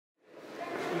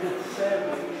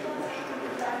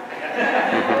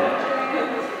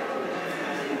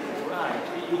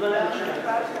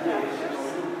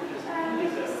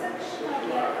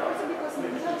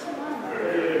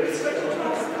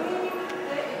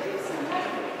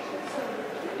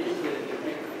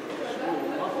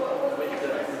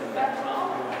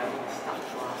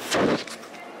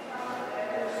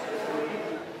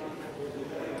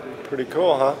Pretty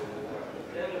cool, huh?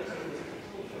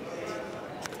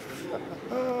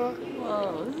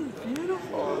 Whoa, this is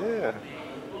beautiful. Yeah.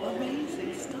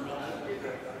 Amazing stuff.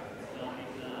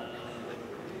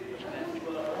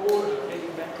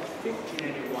 Dating back to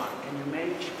 1581, and you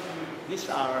make these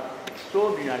are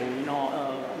extraordinary, you know,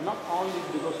 not only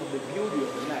because of the beauty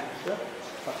of the maps,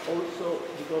 but also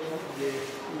because of the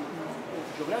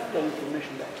geographical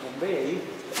information that convey.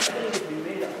 Everything has been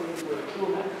made according to a true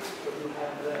map. So you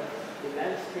have the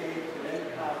landscape, the land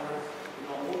cover, you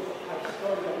know, also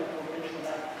historical information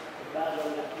like the battle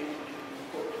that came in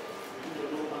the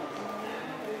Roman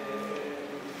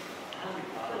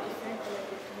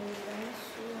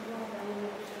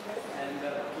and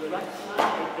to the right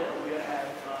side we have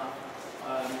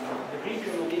the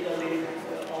region of Italy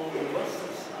on the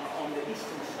western, on the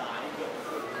eastern side.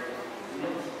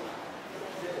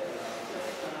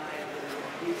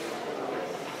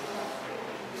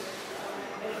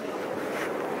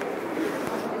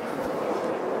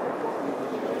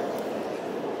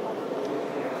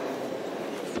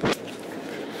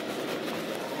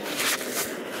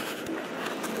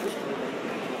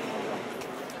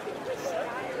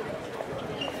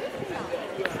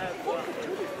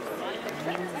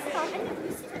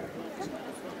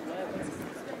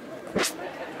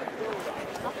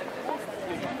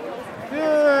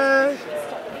 Yay!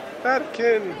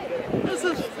 Vatican! This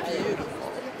is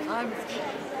beautiful.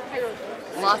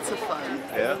 Lots of fun.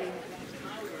 Yeah.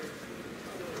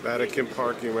 Vatican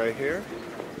parking right here.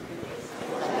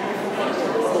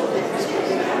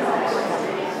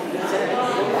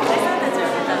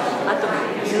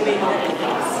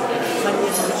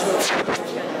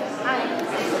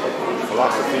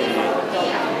 Philosophy.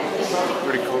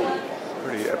 Pretty cool.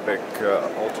 Pretty epic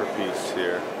altarpiece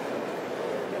here.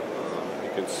 You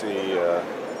can see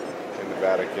in the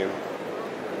Vatican.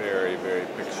 Very, very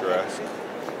picturesque.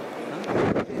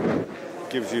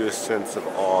 Gives you a sense of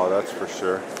awe, that's for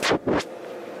sure.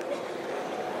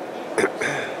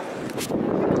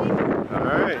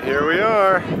 Alright, here we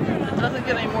are. It doesn't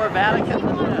get any more Vatican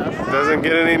than this. Doesn't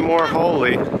get any more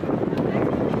holy.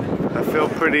 I feel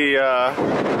pretty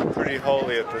pretty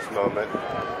holy at this moment.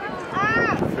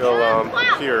 I feel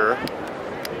pure. I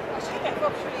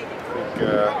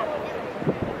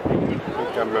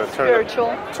think I'm going to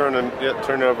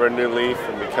turn over a new leaf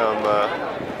and become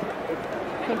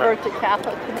Convert to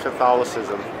Catholic.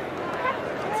 Catholicism.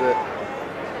 That's it.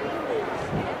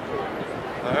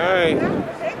 Alright.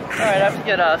 Alright, have to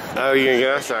get us. Oh, you gonna get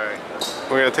us? Alright.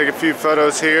 We're going to take a few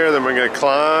photos here, then we're going to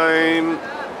climb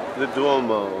the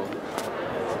Duomo.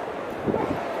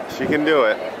 She can do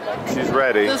it. She's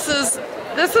ready. This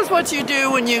is what you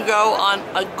do when you go on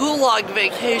a gulag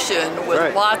vacation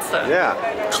with Watson. Yeah.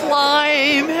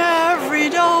 Climb every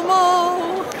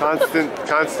domo. Constant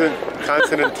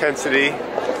intensity.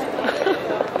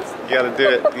 You gotta do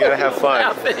it. You gotta have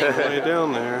fun. Way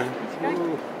down there.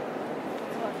 Ooh.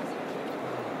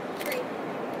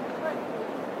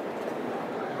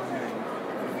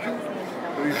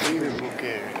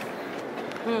 Okay.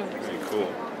 Very cool.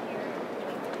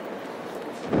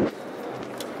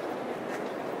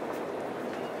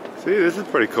 See, this is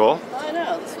pretty cool. I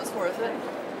know, this was worth it.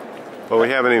 But we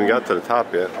haven't even got to the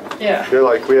top yet. Yeah. You're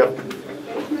like, we have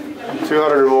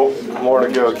 200 more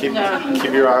to go. Keep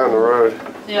your eye on the road.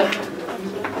 Yeah.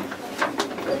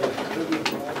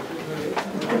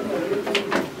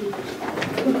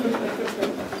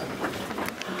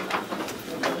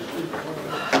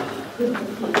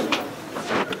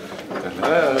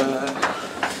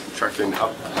 Trekking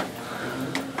up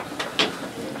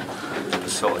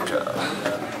Basilica.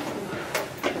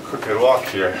 Crooked walk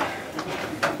here.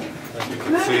 As you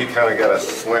can see, kind of got a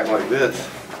slant like this.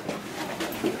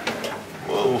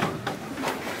 Whoa.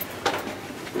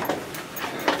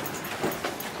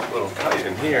 A little tight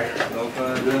in here. I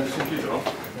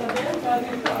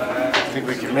think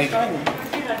we can make it.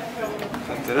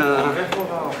 Ta-da.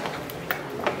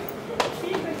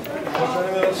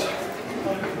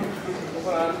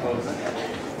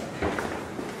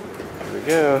 There we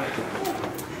go.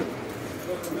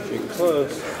 Getting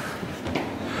close.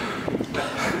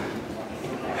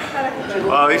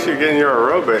 Well, at least you're getting your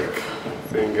aerobic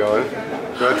thing going.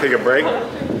 You want to take a break?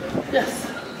 Yes.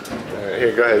 Alright,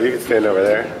 here, go ahead. You can stand over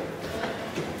there.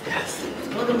 Yes.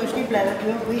 Alright,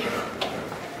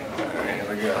 here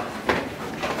we go.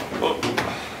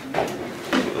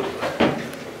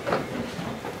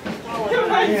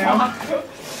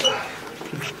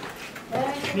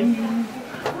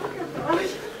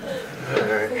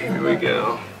 Alright, here we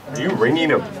go. Are you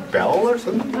ringing a bell or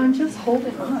something? I'm just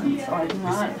holding on, so I'm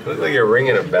not. It looks like you're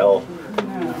ringing a bell.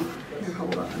 No. Here,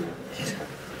 hold on.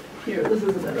 Here. This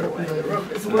is a better way. The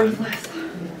rope is worthless.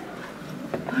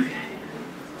 Okay.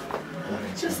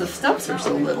 Just the steps are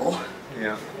so little.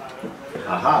 Yeah.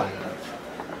 Aha.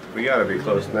 We gotta be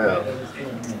close now.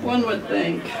 One would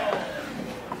think.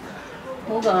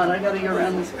 Hold on, I gotta get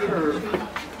around this curve.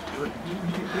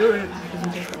 Okay,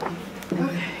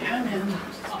 I'm in.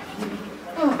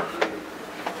 Oh.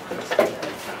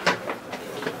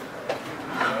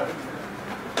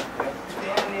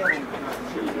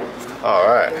 All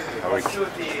right.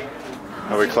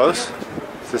 Are we close?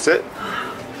 Is this it?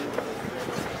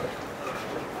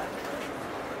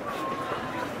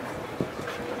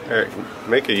 Eric,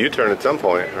 make a U-turn at some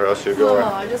point, or else you'll go. No,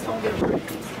 I just won't get a break.